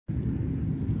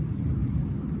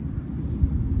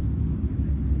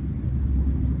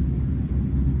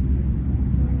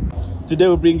Today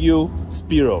we bring you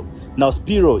Spiro. Now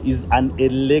Spiro is an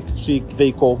electric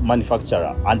vehicle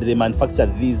manufacturer and they manufacture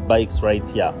these bikes right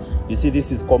here. You see, this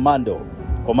is Commando.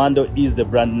 Commando is the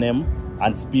brand name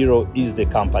and Spiro is the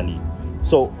company.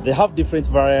 So they have different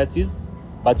varieties,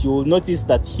 but you will notice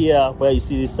that here where you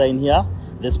see this sign here,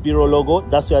 the Spiro logo,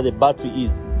 that's where the battery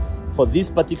is. For this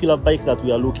particular bike that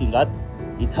we are looking at,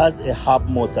 it has a hub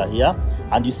motor here,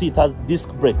 and you see it has disc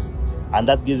brakes, and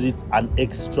that gives it an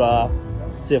extra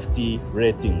safety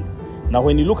rating. Now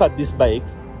when you look at this bike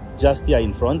just here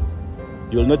in front,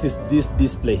 you'll notice this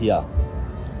display here.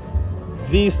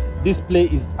 This display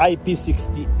is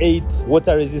IP68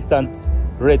 water resistant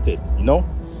rated. You know,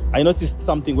 I noticed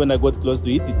something when I got close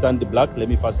to it. It turned black. Let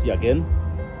me first see again.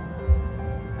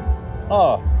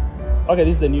 Oh, okay,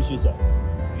 this is a new feature.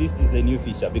 This is a new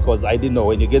feature because I didn't know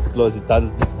when you get close it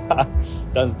turns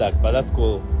turns dark, but that's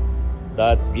cool.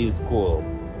 That is cool.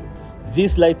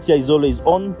 This light here is always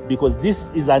on because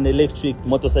this is an electric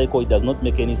motorcycle. It does not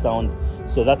make any sound,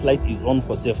 so that light is on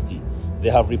for safety. They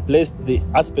have replaced the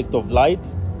aspect of light,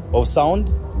 of sound,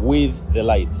 with the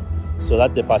light, so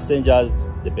that the passengers,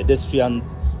 the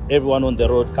pedestrians, everyone on the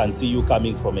road can see you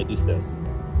coming from a distance.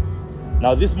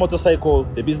 Now this motorcycle,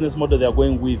 the business model they are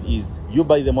going with is you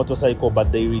buy the motorcycle,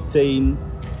 but they retain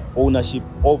ownership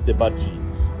of the battery,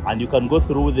 and you can go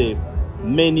through the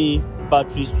many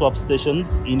battery swap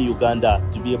stations in Uganda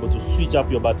to be able to switch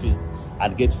up your batteries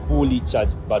and get fully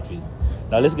charged batteries.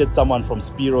 Now let's get someone from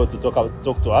Spiro to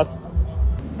talk to us.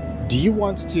 Do you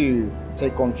want to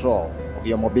take control of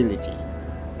your mobility?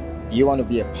 Do you want to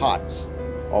be a part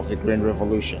of the green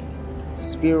revolution?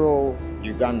 Spiro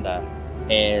Uganda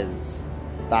is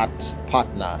that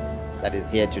partner that is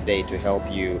here today to help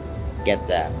you get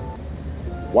there.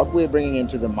 What we're bringing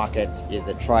into the market is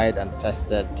a tried and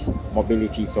tested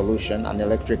mobility solution, an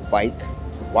electric bike.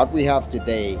 What we have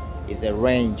today is a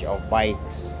range of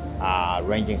bikes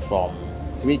ranging from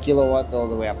 3 kilowatts all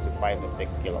the way up to 5 or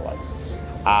 6 kilowatts.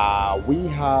 We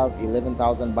have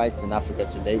 11,000 bikes in Africa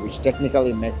today, which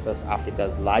technically makes us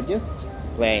Africa's largest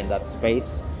player in that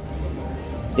space.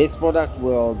 This product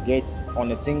will get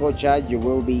on a single charge, you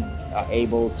will be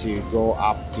able to go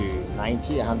up to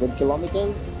 90, 100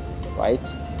 kilometers,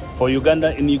 right? For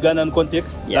Uganda, in Ugandan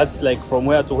context, yes. That's like from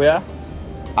where to where?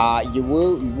 You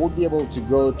would be able to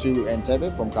go to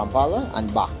Entebbe from Kampala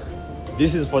and back.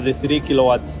 This is for the 3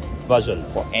 kilowatt version?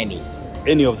 For any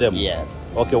of them? Yes.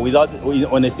 Okay,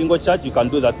 on a single charge, you can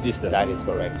do that distance? That is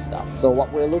correct stuff. So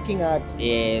what we're looking at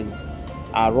is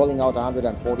rolling out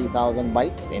 140,000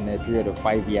 bikes in a period of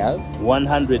 5 years.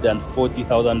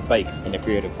 140,000 bikes? In a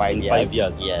period of 5 years. 5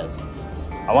 years? Yes.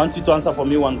 I want you to answer for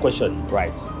me one question.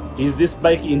 Right. Is this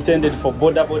bike intended for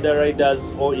border riders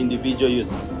or individual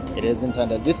use? It is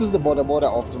intended. This is the border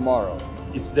of tomorrow.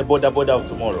 It's the border of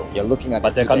tomorrow. You're looking at it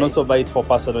today. But I can also buy it for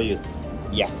personal use?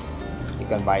 Yes, you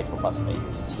can buy it for personal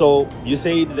use. So you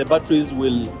say the batteries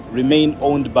will remain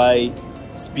owned by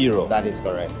Spiro? That is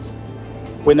correct.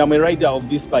 When I'm a rider of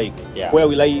this bike, where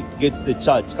will I get the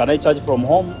charge? Can I charge from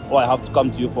home or I have to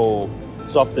come to you for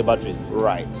swap the batteries?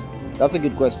 Right. That's a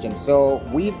good question. So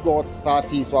we've got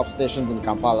 30 swap stations in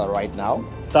Kampala right now.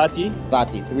 30?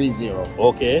 30.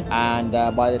 Okay. And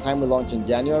by the time we launch in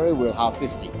January, we'll have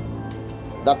 50.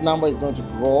 That number is going to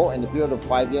grow. In a period of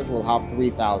 5 years, we'll have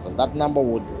 3,000. That number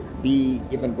would be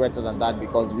even greater than that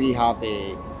because we have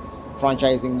a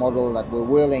franchising model that we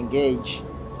will engage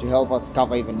to help us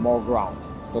cover even more ground.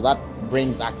 So that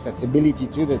brings accessibility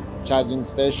to the charging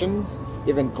stations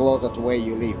even closer to where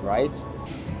you live, right?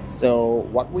 So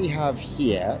what we have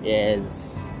here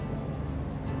is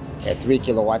a 3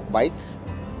 kilowatt bike,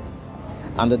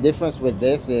 and the difference with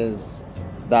this is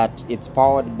that it's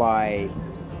powered by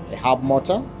a hub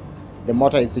motor. The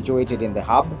motor is situated in the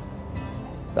hub.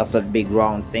 That's a big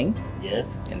round thing.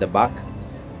 Yes. In the back.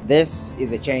 This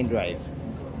is a chain drive.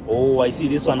 Oh, I see.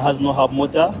 This one has no hub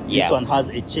motor. Yeah. This one has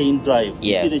a chain drive.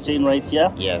 Yes. You see the chain right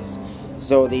here? Yes.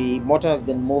 So the motor has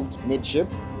been moved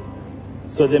midship.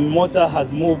 So the motor has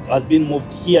been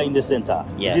moved here in the center.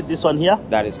 Yes. Is it this one here?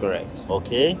 That is correct.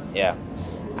 Okay. Yeah.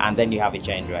 And then you have a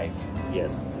chain drive.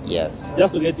 Yes. Yes.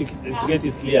 Just to get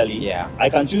it clearly, yeah, I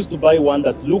can choose to buy one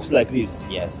that looks like this.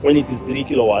 Yes. When it is 3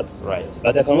 kilowatts. Right.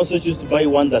 But I can also choose to buy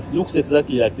one that looks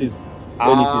exactly like this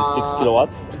when it is 6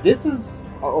 kilowatts. This is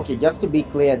okay, just to be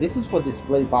clear, this is for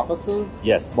display purposes.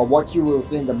 Yes. But what you will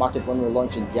see in the market when we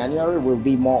launch in January will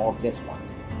be more of this one.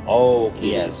 Oh,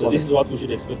 okay. Yes. So this is what we should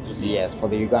expect to see. Yes, for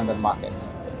the Ugandan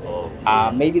market.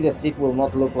 Okay. Maybe the seat will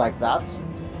not look like that.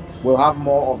 We'll have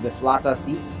more of the flatter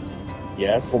seat.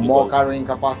 Yes. For more carrying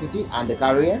capacity and the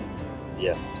carrier.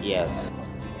 Yes. Yes.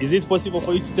 Is it possible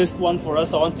for you to test one for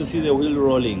us? I want to see the wheel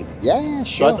rolling. Yeah,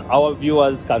 sure. So that our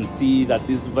viewers can see that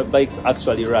these bikes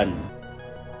actually run.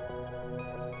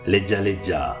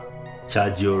 Leja,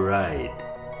 charge your ride.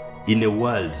 In a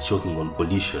world choking on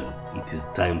pollution, it is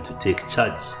time to take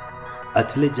charge. At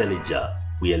Leja,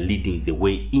 we are leading the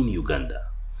way in Uganda.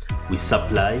 We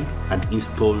supply and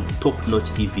install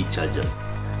top-notch EV chargers,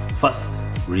 fast,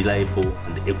 reliable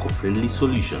and eco-friendly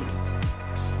solutions.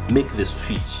 Make the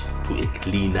switch to a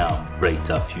cleaner,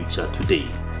 brighter future today.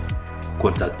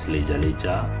 Contact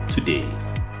Leja today.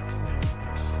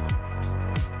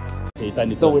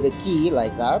 So with the key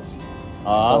like that, so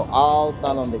I'll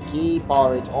turn on the key,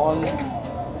 power it on.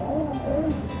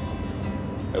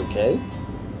 Okay.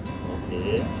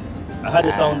 Okay. I had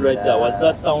a sound right there. Was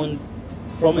that sound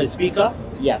from a speaker?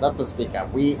 Yeah, that's a speaker.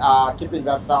 We are keeping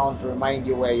that sound to remind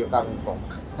you where you're coming from.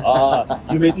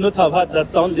 You may not have heard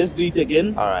that sound. Let's do it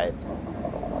again. All right.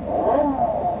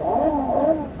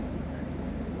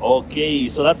 Okay,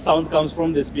 so that sound comes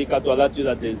from the speaker to alert you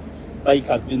that the bike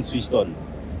has been switched on.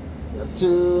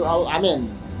 I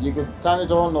mean, you could turn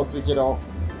it on or switch it off,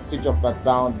 switch off that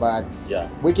sound, but yeah,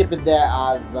 we keep it there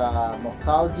as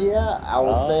nostalgia, I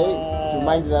would say, to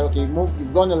remind you that, okay,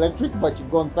 you've gone electric, but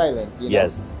you've gone silent, you know?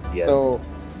 Yes, yes. So,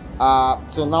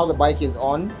 so now the bike is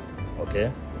on.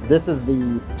 Okay. This is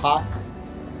the park.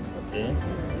 Okay.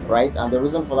 Right, and the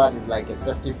reason for that is like a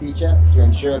safety feature to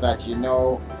ensure that, you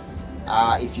know,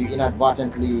 if you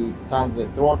inadvertently turn the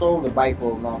throttle, the bike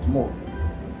will not move,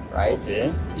 right?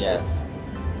 Okay. Yes.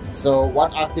 So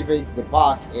what activates the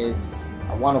park is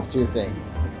one of two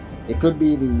things. It could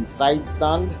be the side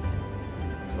stand,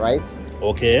 right?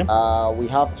 Okay. We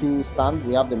have two stands.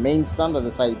 We have the main stand and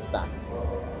the side stand.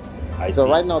 I so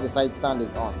see. Right now the side stand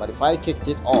is on, but if I kicked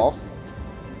it off,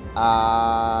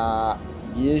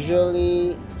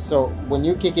 usually, so when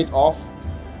you kick it off,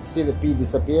 you see the P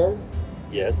disappears.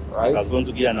 Yes, right? It has gone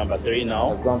to gear number 3 now. It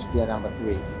has gone to gear number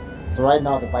 3. So right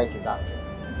now the bike is active.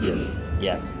 Yes.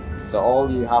 Yes. So all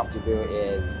you have to do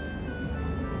is...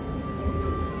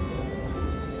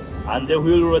 And the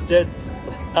wheel rotates.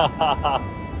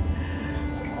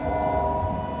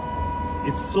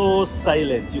 It's so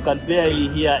silent, you can barely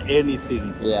hear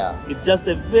anything. Yeah. It's just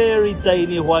a very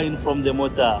tiny whine from the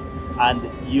motor, and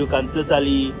you can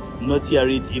totally not hear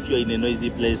it if you're in a noisy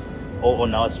place or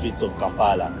on our streets of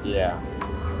Kampala. Yeah.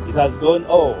 It has gone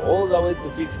all the way to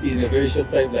 60 in a very short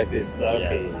time like this.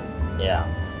 Okay. Yes. Yeah.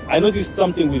 I noticed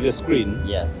something with the screen.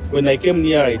 Yes. When I came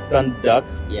near, it turned dark.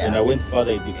 Yeah. When I went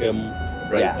further, it became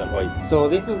bright and white. So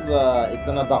this is it's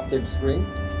an adaptive screen.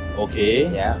 Okay.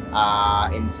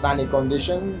 Yeah. In sunny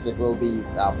conditions, it will be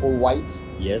full white.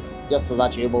 Yes. Just so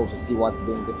that you're able to see what's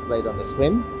being displayed on the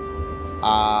screen.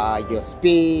 Your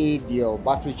speed, your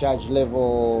battery charge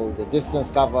level, the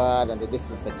distance covered, and the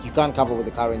distance that you can't cover with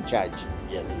the current charge.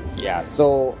 Yes. Yeah.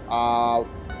 So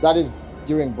that is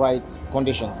during bright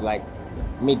conditions like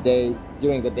midday,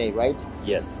 during the day, right?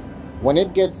 Yes. When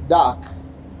it gets dark,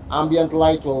 ambient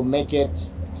light will make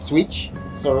it switch.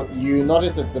 So you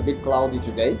notice it's a bit cloudy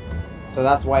today. So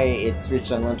that's why it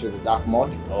switched and went to the dark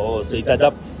mode. Oh, so it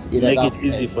adapts to make it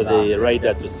easy for the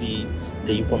rider to see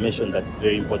the information that is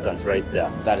very important right there.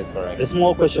 That is correct. A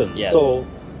small question. Yes. So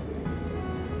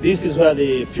this is where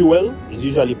the fuel is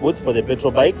usually put for the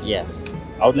petrol bikes? Yes.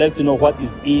 I would like to know what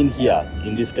is in here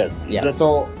in this case.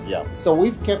 So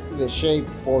we've kept the shape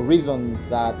for reasons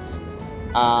that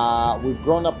we've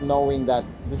grown up knowing that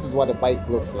this is what a bike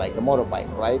looks like, a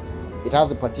motorbike, right? It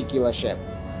has a particular shape.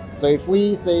 So if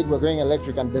we said we're going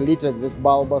electric and deleted this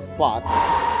bulbous part,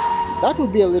 that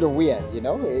would be a little weird, you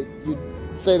know? You'd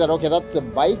say that, okay, that's a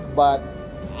bike, but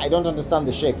I don't understand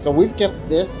the shape. So we've kept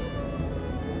this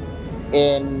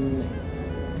in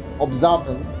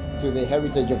observance to the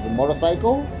heritage of the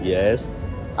motorcycle. Yes.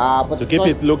 But to keep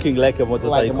it looking like a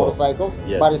motorcycle. Like a motorcycle,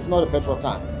 yes. But it's not a petrol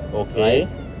tank. Okay.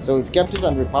 Right? So we've kept it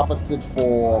and repurposed it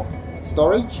for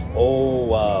storage. Oh,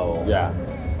 wow. Yeah.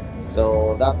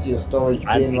 So that's your storage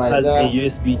bin right there. And it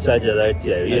has a USB charger right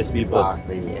here, USB port.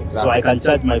 Exactly. So I can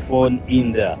charge my phone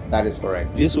in there. That is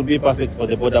correct. This would be perfect for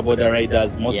the border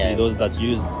riders, mostly those that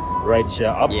use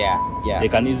rideshare apps. Yeah. They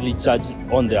can easily charge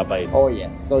on their bikes. Oh,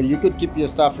 yes. So you could keep your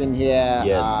stuff in here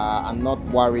and not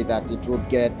worry that it would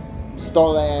get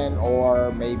stolen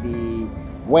or maybe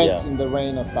wet in the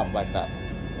rain or stuff like that.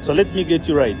 So let me get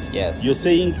you right. Yes. You're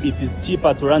saying it is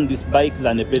cheaper to run this bike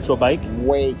than a petrol bike?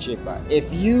 Way cheaper.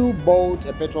 If you bought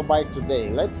a petrol bike today,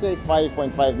 let's say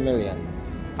 5.5 million,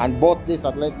 and bought this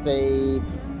at, let's say,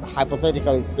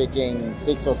 hypothetically speaking,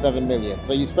 6 or 7 million.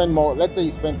 So you spend more, let's say you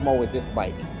spent more with this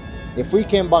bike. If we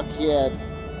came back here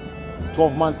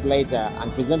 12 months later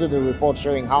and presented a report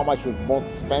showing how much we've both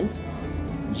spent,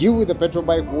 you with the petrol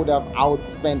bike would have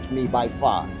outspent me by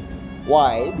far.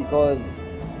 Why? Because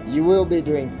you will be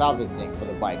doing servicing for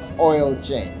the bike, oil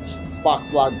change, spark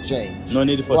plug change. No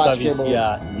need for service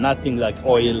here, nothing like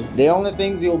oil. The only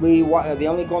things you'll be, the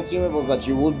only consumables that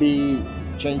you would be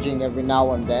changing every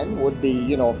now and then would be,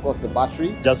 you know, of course, the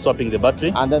battery. Just swapping the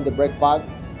battery. And then the brake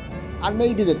pads, and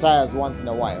maybe the tires once in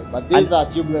a while. But these are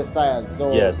tubeless tires,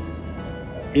 so... Yes.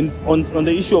 On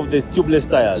the issue of the tubeless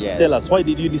tires, yes. Tell us, why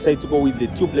did you decide to go with the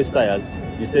tubeless tires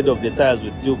instead of the tires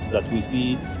with tubes that we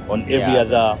see on every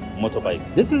other motorbike?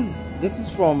 This is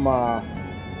from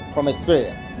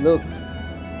experience. Look,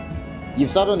 you've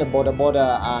sat on a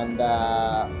border and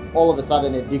all of a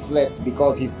sudden it deflects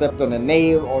because he stepped on a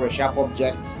nail or a sharp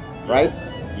object, right?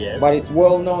 Yes. But it's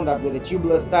well known that with a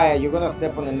tubeless tire, you're gonna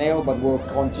step on a nail, but will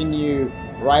continue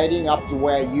riding up to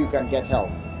where you can get help.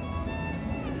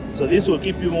 So this will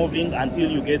keep you moving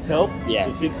until you get help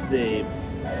to fix the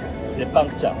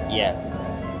puncture. Yes.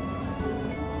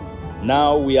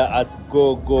 Now we are at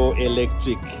GOGO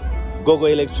Electric. GOGO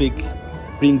Electric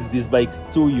brings these bikes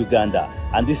to Uganda,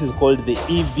 and this is called the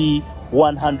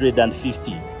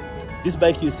EV150. This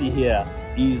bike you see here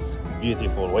is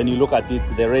beautiful. When you look at it,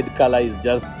 the red color is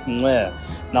just mwah.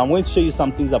 Now I'm going to show you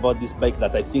some things about this bike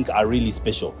that I think are really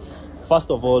special. First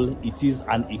of all, it is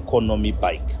an economy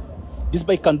bike. This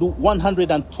bike can do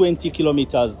 120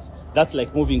 kilometers. That's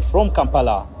like moving from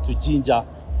Kampala to Jinja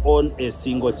on a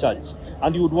single charge.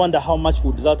 And you would wonder how much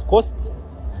would that cost?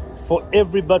 For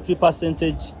every battery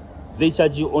percentage, they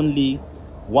charge you only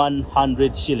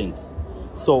 100 shillings.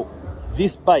 So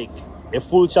this bike, a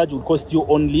full charge would cost you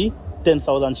only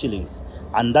 10,000 shillings.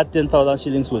 And that 10,000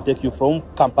 shillings will take you from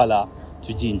Kampala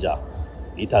to Jinja.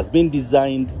 It has been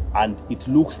designed and it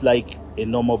looks like a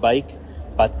normal bike,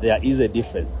 but there is a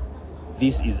difference.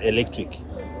 This is electric.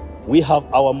 We have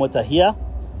our motor here,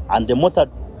 and the motor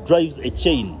drives a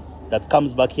chain that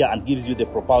comes back here and gives you the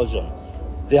propulsion.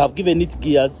 They have given it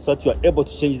gears so that you are able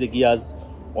to change the gears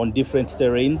on different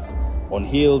terrains, on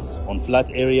hills, on flat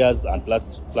areas and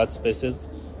flat spaces.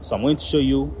 So I'm going to show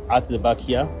you at the back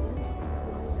here,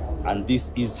 and this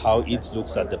is how it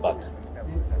looks at the back.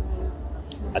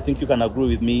 I think you can agree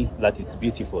with me that it's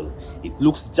beautiful. It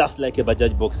looks just like a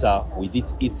Bajaj Boxer with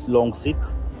its long seat,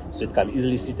 so it can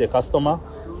easily seat a customer,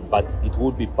 but it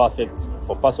would be perfect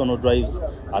for personal drives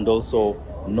and also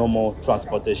normal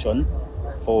transportation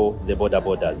for the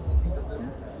borders.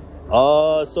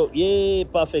 So yeah,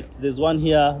 perfect. There's one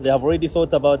here. They have already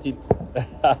thought about it.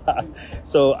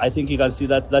 So I think you can see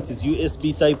that is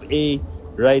USB type A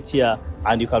right here,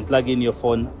 and you can plug in your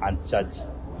phone and charge.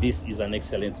 This is an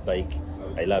excellent bike.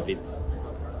 I love it.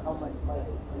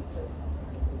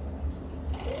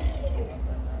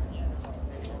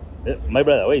 My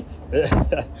brother, wait.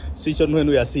 Switch on when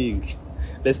we are seeing.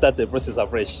 Let's start the process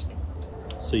afresh.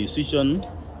 So you switch on.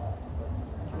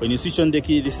 When you switch on the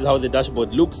key, this is how the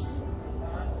dashboard looks.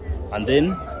 And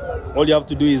then all you have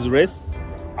to do is race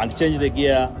and change the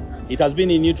gear. It has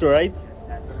been in neutral, right?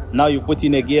 Now you put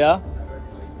in a gear.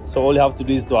 So all you have to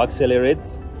do is to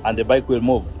accelerate and the bike will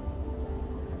move.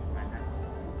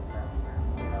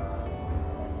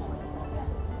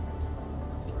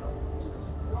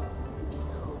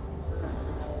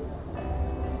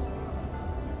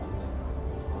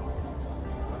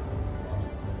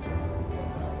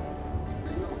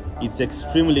 It's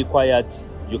extremely quiet.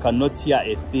 You cannot hear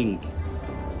a thing.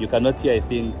 You cannot hear a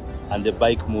thing, and the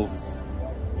bike moves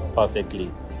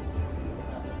perfectly.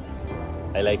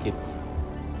 I like it.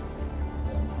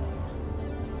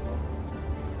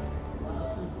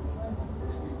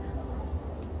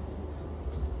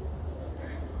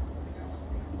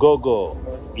 GOGO,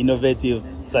 innovative,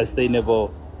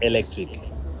 sustainable, electric.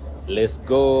 Let's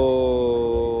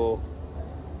go.